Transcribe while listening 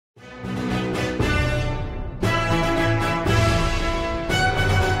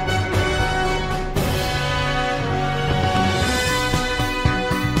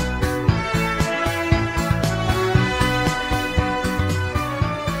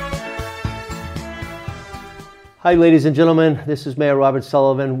Hi, ladies and gentlemen. This is Mayor Robert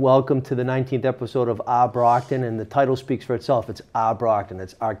Sullivan. Welcome to the 19th episode of Our Brockton, and the title speaks for itself. It's Our Brockton.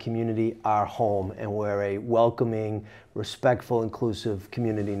 It's our community, our home, and we're a welcoming, respectful, inclusive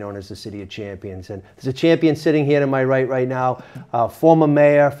community known as the City of Champions. And there's a champion sitting here to my right now, former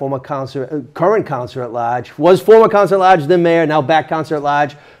mayor, former councilor, current councilor at large, was former councilor at large, then mayor, now back councilor at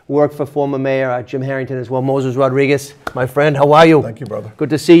large, worked for former mayor Jim Harrington as well. Moses Rodriguez, my friend, how are you? Thank you, brother.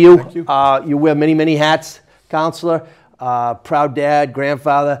 Good to see you. Thank you. You wear many, many hats. Counselor, proud dad,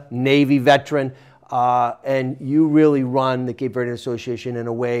 grandfather, Navy veteran, and you really run the Cape Verdean Association in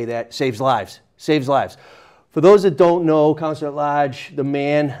a way that saves lives, saves lives. For those that don't know, Counselor at large, the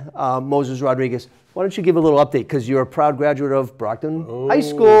man, Moses Rodriguez, why don't you give a little update, because you're a proud graduate of Brockton High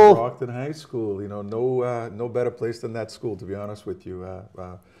School. Brockton High School, you know, no better place than that school, to be honest with you.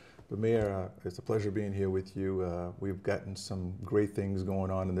 But Mayor, it's a pleasure being here with you. We've gotten some great things going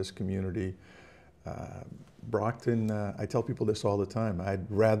on in this community. Brockton, I tell people this all the time, I'd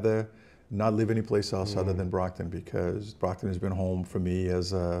rather not live anyplace else other than Brockton, because Brockton has been home for me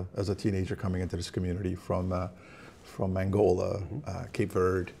as a teenager coming into this community from Angola, Cape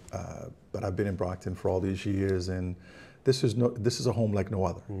Verde, but I've been in Brockton for all these years, and this is a home like no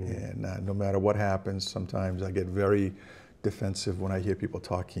other. And no matter what happens, sometimes I get very defensive when I hear people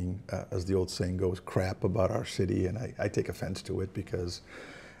talking, as the old saying goes, crap about our city, and I take offense to it, because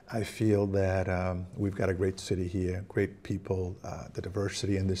I feel that we've got a great city here, great people. The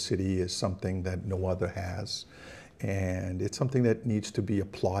diversity in this city is something that no other has. And it's something that needs to be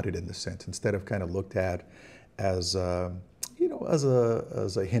applauded in the sense, instead of kind of looked at as, you know, as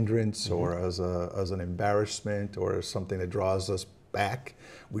a hindrance or as an embarrassment or as something that draws us back.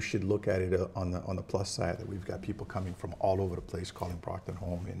 We should look at it on the plus side, that we've got people coming from all over the place calling Brockton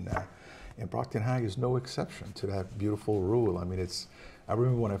home. And Brockton High is no exception to that beautiful rule. I mean, I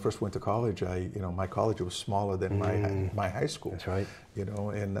remember when I first went to college, my college was smaller than my high school. That's right. You know,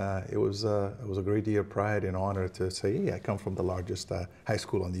 and it was a great deal of pride and honor to say, hey, I come from the largest high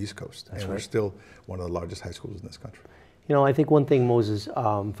school on the East Coast. That's and right. We're still one of the largest high schools in this country. You know, I think one thing, Moses,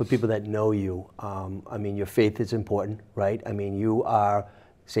 for people that know you, I mean, your faith is important, right? I mean, you are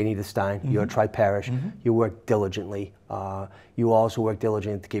St. Edith Stein, you're a tri-parish, you work diligently. You also work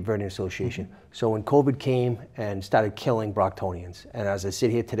diligently at the Cape Verdean Association. So when COVID came and started killing Brocktonians, and as I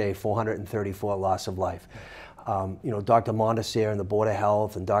sit here today, 434 loss of life, you know, Dr. Mondesir and the Board of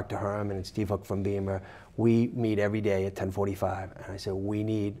Health and Dr. Herman and Steve Hook from Beamer, we meet every day at 10:45, and I said, we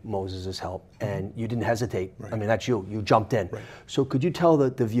need Moses' help. And you didn't hesitate. Right. I mean, that's you jumped in. Right. So could you tell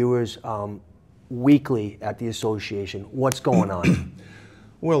the viewers weekly at the association what's going on?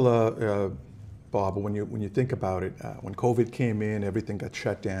 Well, Bob, when you think about it, when COVID came in, everything got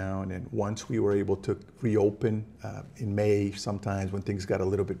shut down, and once we were able to reopen in May, sometimes when things got a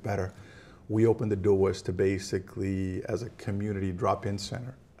little bit better, we opened the doors to basically, as a community drop-in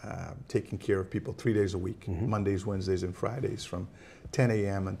center, taking care of people 3 days a week, Mondays, Wednesdays, and Fridays, from 10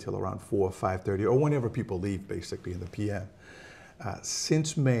 a.m. until around 4 or 5:30, or whenever people leave, basically in the p.m.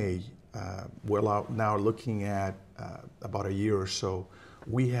 Since May, we're now looking at about a year or so,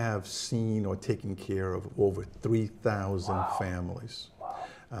 we have seen or taken care of over 3,000 families.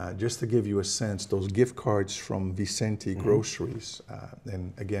 Wow. Just to give you a sense, those gift cards from Vicente Groceries,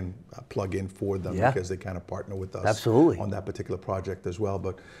 and again, plug in for them because they kind of partner with us on that particular project as well.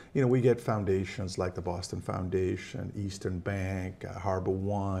 But you know, we get foundations like the Boston Foundation, Eastern Bank, Harbor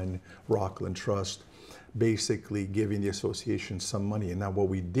One, Rockland Trust, basically giving the association some money. And now what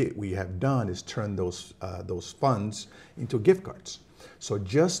we have done is turn those funds into gift cards. So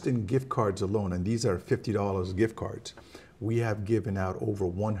just in gift cards alone, and these are $50 gift cards, we have given out over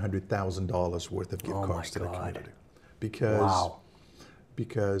 $100,000 worth of gift cards to the community.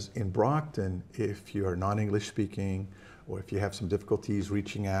 Because in Brockton, if you're non-English speaking, or if you have some difficulties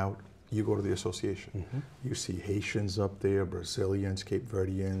reaching out, you go to the association. You see Haitians up there, Brazilians, Cape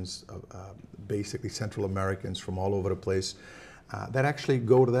Verdeans, basically Central Americans from all over the place, that actually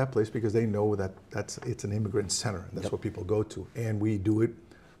go to that place because they know that it's an immigrant center, and that's what people go to. And we do it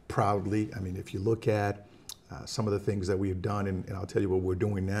proudly. I mean, if you look at some of the things that we've done, and I'll tell you what we're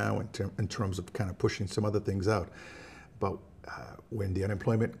doing now in terms of kind of pushing some other things out. But when the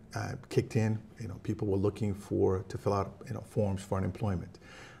unemployment kicked in, you know, people were looking to fill out, you know, forms for unemployment.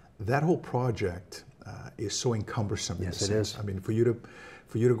 That whole project is so encumbersome. Yes, it is. I mean, for you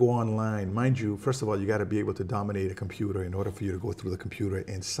to go online, mind you, first of all, you got to be able to dominate a computer in order for you to go through the computer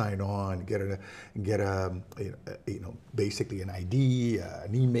and sign on, get you know, basically an ID,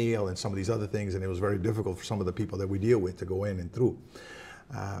 an email, and some of these other things. And it was very difficult for some of the people that we deal with to go in and through.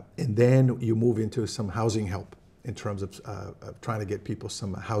 And then you move into some housing help. in terms of trying to get people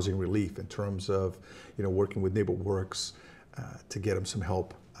some housing relief, in terms of working with Neighbor Works to get them some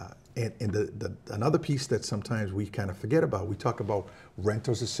help. And another piece that sometimes we kind of forget about, we talk about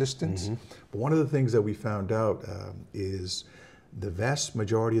renters assistance, but one of the things that we found out is the vast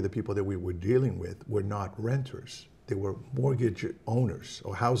majority of the people that we were dealing with were not renters. They were mortgage owners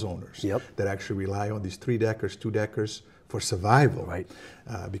or house owners that actually rely on these 3-deckers, 2-deckers for survival, right?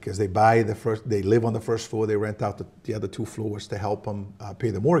 Because they live on the first floor, they rent out the other 2 floors to help them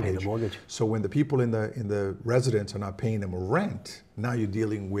pay the mortgage. So when the people in the residence are not paying them rent, now you're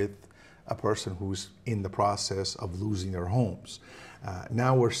dealing with a person who's in the process of losing their homes.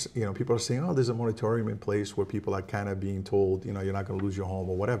 Now people are saying, oh, there's a moratorium in place where people are kind of being told, you're not going to lose your home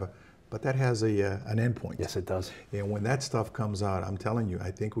or whatever. But that has an endpoint. Yes, it does. And when that stuff comes out, I'm telling you, I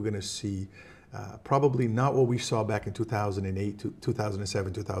think we're going to see probably not what we saw back in 2008,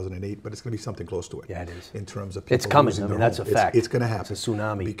 2007, 2008, but it's going to be something close to it. Yeah, it is. In terms of people it's coming. losing I mean, their that's home. a fact. It's going to happen. It's a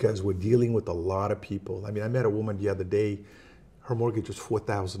tsunami. Because we're dealing with a lot of people. I mean, I met a woman the other day. Her mortgage was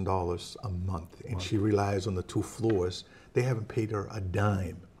 $4,000 a month, and she relies on the 2 floors. They haven't paid her a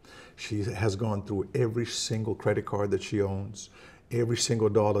dime. She has gone through every single credit card that she owns, every single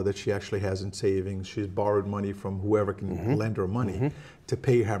dollar that she actually has in savings. She's borrowed money from whoever can lend her money to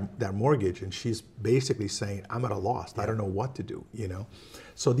pay that mortgage, and she's basically saying, I'm at a loss. I don't know what to do,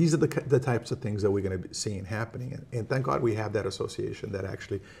 So these are the types of things that we're going to be seeing happening. And thank God we have that association that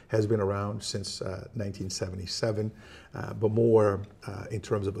actually has been around since 1977, but more in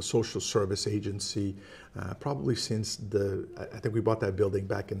terms of a social service agency, probably since I think we bought that building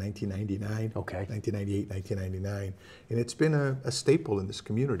back in 1999, 1998, 1999. And it's been a staple in this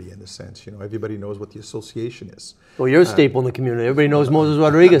community in a sense. Everybody knows what the association is. Well, you're a staple in the community. Everybody knows Moses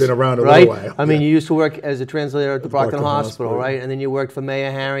Rodriguez. Been around a right? little while. I mean, you used to work as a translator at the Brockton Hospital, Hospital, right? And then you worked for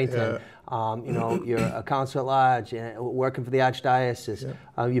Mayor Harrington. Yeah. You're a council at large, working for the Archdiocese.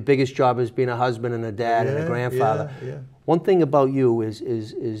 Your biggest job is being a husband and a dad and a grandfather. One thing about you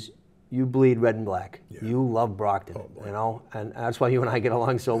is you bleed red and black. You love Brockton, and that's why you and I get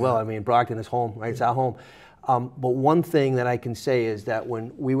along so well. I mean, Brockton is home, right? It's our home. But one thing that I can say is that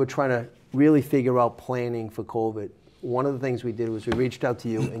when we were trying to really figure out planning for COVID, one of the things we did was we reached out to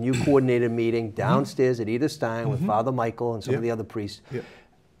you and you coordinated a meeting downstairs at Edith Stein with Father Michael and some of the other priests.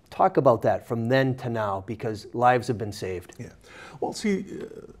 Talk about that from then to now, because lives have been saved. Yeah. Well, see,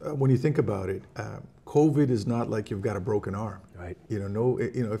 when you think about it, COVID is not like you've got a broken arm. Right.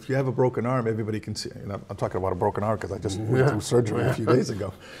 If you have a broken arm, everybody can see. I'm talking about a broken arm because I just went through surgery a few days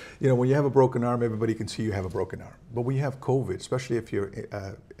ago. When you have a broken arm, everybody can see you have a broken arm. But when you have COVID, especially if you're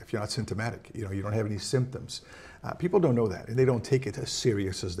not symptomatic, you don't have any symptoms. People don't know that, and they don't take it as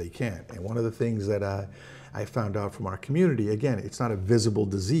serious as they can. And one of the things that I found out from our community, again, it's not a visible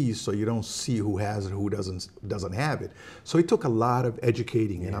disease, so you don't see who has it, who doesn't have it. So it took a lot of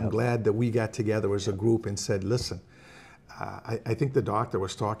educating, and I'm glad that we got together as a group and said, listen, I think the doctor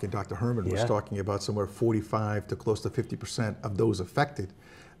was talking, Dr. Herman was talking about somewhere 45 to close to 50% of those infected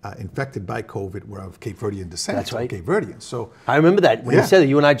by COVID were of Cape Verdean descent. That's right. Cape Verdean. So I remember that when you said that.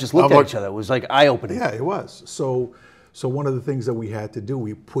 You and I just looked at each other. It was like eye-opening. Yeah, it was. So one of the things that we had to do,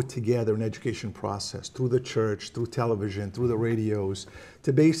 we put together an education process through the church, through television, through the radios,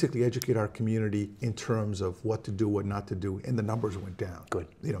 to basically educate our community in terms of what to do, what not to do, and the numbers went down. Good.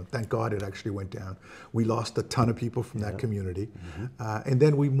 Thank God it actually went down. We lost a ton of people from that community. And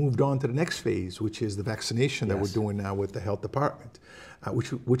then we moved on to the next phase, which is the vaccination that we're doing now with the health department,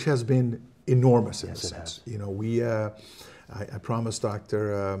 which has been enormous in a sense. I promised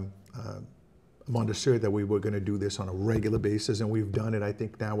Dr. Montessori that we were going to do this on a regular basis, and we've done it. I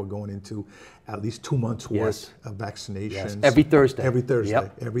think now we're going into at least 2 months worth of vaccinations. Every Thursday. Every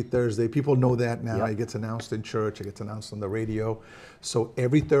Thursday. Every Thursday. People know that now. It gets announced in church. It gets announced on the radio. So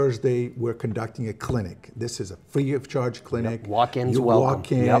every Thursday we're conducting a clinic. This is a free of charge clinic. Walk-ins you welcome.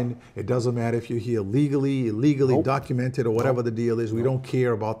 Walk in. It doesn't matter if you're here legally, illegally, documented, or whatever the deal is. We don't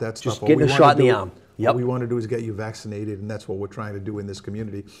care about that stuff. Just getting a shot in the arm. What we want to do is get you vaccinated, and that's what we're trying to do in this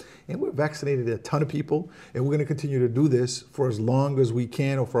community. And we're vaccinated a ton of people, and we're going to continue to do this for as long as we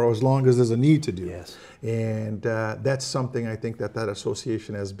can, or for as long as there's a need to do. Yes. And that's something I think that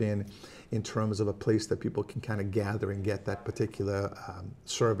association has been in terms of a place that people can kind of gather and get that particular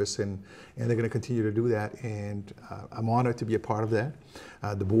service, and they're going to continue to do that. And I'm honored to be a part of that.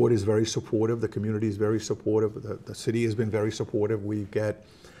 The board is very supportive. The community is very supportive. The city has been very supportive. We've got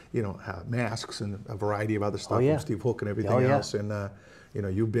masks and a variety of other stuff from Steve Hook and everything else. And,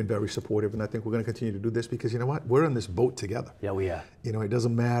 you've been very supportive, and I think we're going to continue to do this because, you know what, we're in this boat together. Yeah, we are. It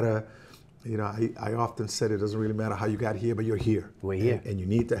doesn't matter, I often said it doesn't really matter how you got here, but you're here. We're here. And you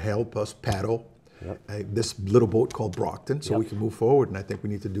need to help us paddle this little boat called Brockton, so we can move forward. And I think we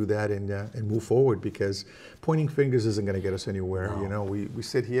need to do that and move forward, because pointing fingers isn't going to get us anywhere. No. You know, we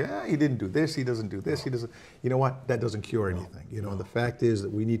sit here, he didn't do this, he doesn't do this, he doesn't. You know what? That doesn't cure anything. You know, the fact is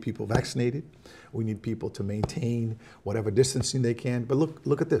that we need people vaccinated. We need people to maintain whatever distancing they can. But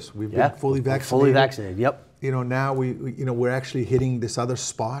look at this. We've been fully vaccinated. Fully vaccinated. Yep. You know, now we're actually hitting this other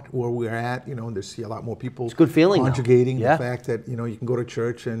spot where we're at. You know, and there's a lot more people. It's a good feeling conjugating the fact that you can go to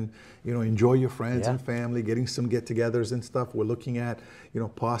church and enjoy your friends and family, getting some get-togethers and stuff. We're looking at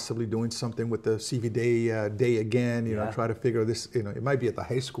possibly doing something with the CV day again. Try to figure this. It might be at the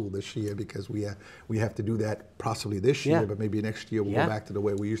high school this year, because we have to do that possibly this year, but maybe next year we'll go back to the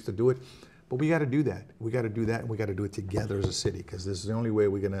way we used to do it. But we got to do that. We got to do that, and we got to do it together as a city, because this is the only way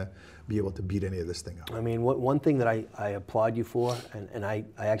we're going to be able to beat any of this thing up. I mean, one thing that I applaud you for, and I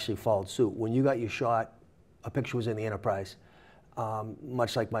actually followed suit, when you got your shot, a picture was in the Enterprise.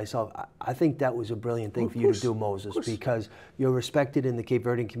 Much like myself, I think that was a brilliant thing for you to do, Moses, because you're respected in the Cape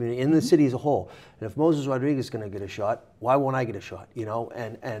Verdean community, in the city as a whole. And if Moses Rodriguez is going to get a shot, why won't I get a shot?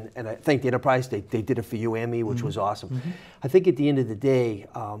 And I think the Enterprise, they did it for you and me, which was awesome. I think at the end of the day,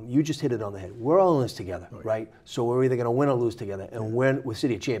 you just hit it on the head. We're all in this together, right? So we're either going to win or lose together, and we're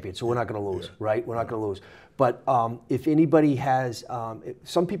City of Champions, so we're not going to lose, right? We're not going to lose. But if anybody has,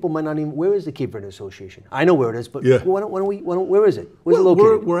 some people might not even, where is the Cape Verdean Association? I know where it is, but where is it? Where's it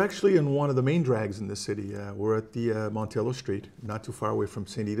located? We're actually in one of the main drags in the city. We're at the Montello Street, not too far away from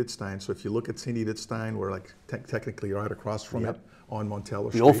St. Edith Stein. So if you look at St. Edith Stein, we're like technically right across from it on Montello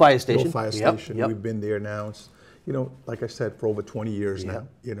Street. The old fire station. The old fire station. We've been there now, like I said, for over 20 years now.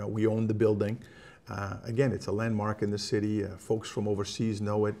 We own the building. Again, it's a landmark in the city. Folks from overseas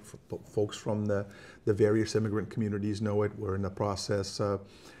know it. Folks from the various immigrant communities know it. We're in the process.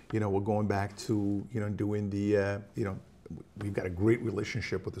 We're going back to doing the we've got a great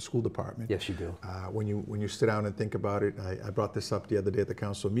relationship with the school department. Yes, you do. When you sit down and think about it, I brought this up the other day at the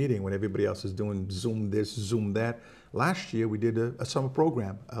council meeting when everybody else is doing Zoom this, Zoom that. Last year we did a summer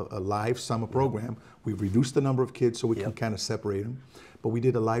program, a live summer program. We've reduced the number of kids so we can kind of separate them. But we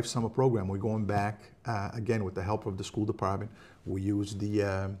did a live summer program. We're going back, again, with the help of the school department. We used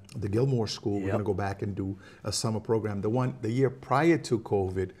the Gilmore School. We're going to go back and do a summer program. The year prior to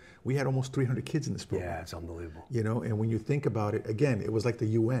COVID, we had almost 300 kids in this program. Yeah, it's unbelievable. And when you think about it, again, it was like the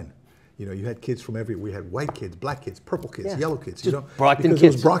UN. You had kids from we had white kids, black kids, purple kids, yellow kids. Just Brockton kids.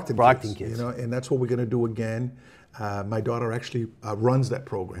 It was Brockton kids. Kids. And that's what we're going to do again. My daughter actually runs that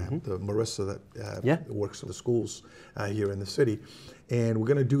program, the Marissa that works for the schools here in the city. And we're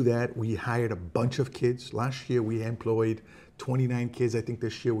going to do that. We hired a bunch of kids. Last year we employed 29 kids. I think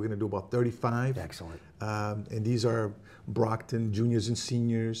this year we're going to do about 35. Excellent. And these are Brockton juniors and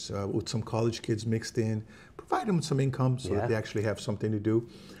seniors with some college kids mixed in. Provide them some income so that they actually have something to do.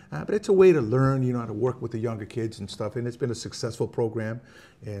 But it's a way to learn, how to work with the younger kids and stuff. And it's been a successful program.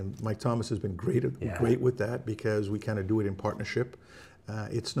 And Mike Thomas has been great with that, because we kind of do it in partnership.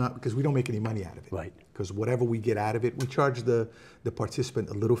 It's not because we don't make any money out of it. Right. Because whatever we get out of it, we charge the participant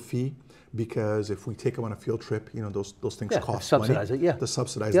a little fee, because if we take them on a field trip, those things cost money. Subsidize it, to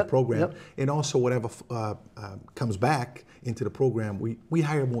subsidize the program. And also whatever comes back into the program, we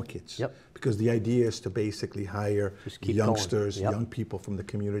hire more kids. Because the idea is to basically hire youngsters, young people from the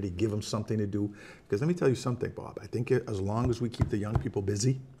community, give them something to do. Because let me tell you something, Bob. I think as long as we keep the young people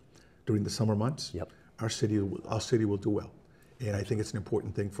busy during the summer months, our city will do well. And I think it's an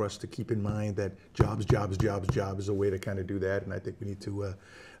important thing for us to keep in mind that jobs is a way to kind of do that. And I think we need to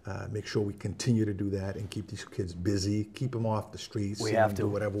make sure we continue to do that and keep these kids busy, keep them off the streets. We have to do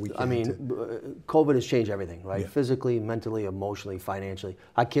whatever we can. I mean, COVID has changed everything, right? Physically, mentally, emotionally, financially.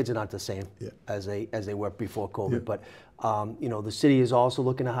 Our kids are not the same as they were before COVID. But the city is also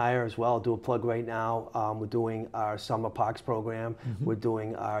looking to hire as well. I'll do a plug right now. We're doing our summer parks program. We're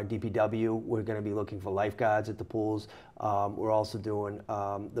doing our DPW. We're going to be looking for lifeguards at the pools. We're also doing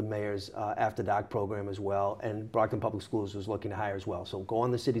the mayor's after dark program as well. And Brockton Public Schools is looking to hire as well. So go on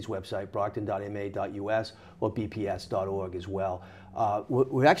the city's website, brockton.ma.us or bps.org as well.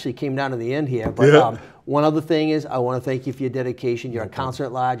 We actually came down to the end here, but one other thing is I want to thank you for your dedication. You're a counselor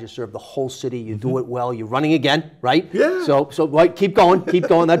at large. You serve the whole city. You do it well. You're running again, right? Yeah. So right, keep going.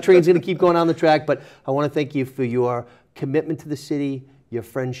 That train's going to keep going down the track. But I want to thank you for your commitment to the city, your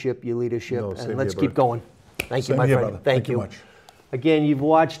friendship, your leadership, and let's keep going. Thank you, my friend. Brother. Thank you much. Again, you've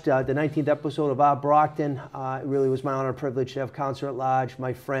watched the 19th episode of Our Brockton. It really was my honor and privilege to have Counselor at Large,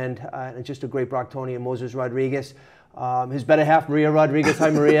 my friend, and just a great Brocktonian, Moses Rodriguez. his better half, Maria Rodriguez. Hi,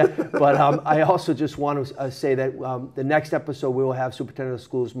 Maria. But I also just want to say that the next episode we will have Superintendent of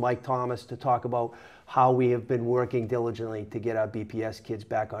Schools Mike Thomas to talk about how we have been working diligently to get our BPS kids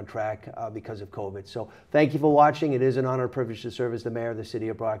back on track because of COVID. So thank you for watching. It is an honor and privilege to serve as the mayor of the city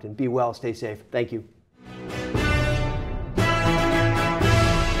of Brockton. Be well, stay safe. Thank you.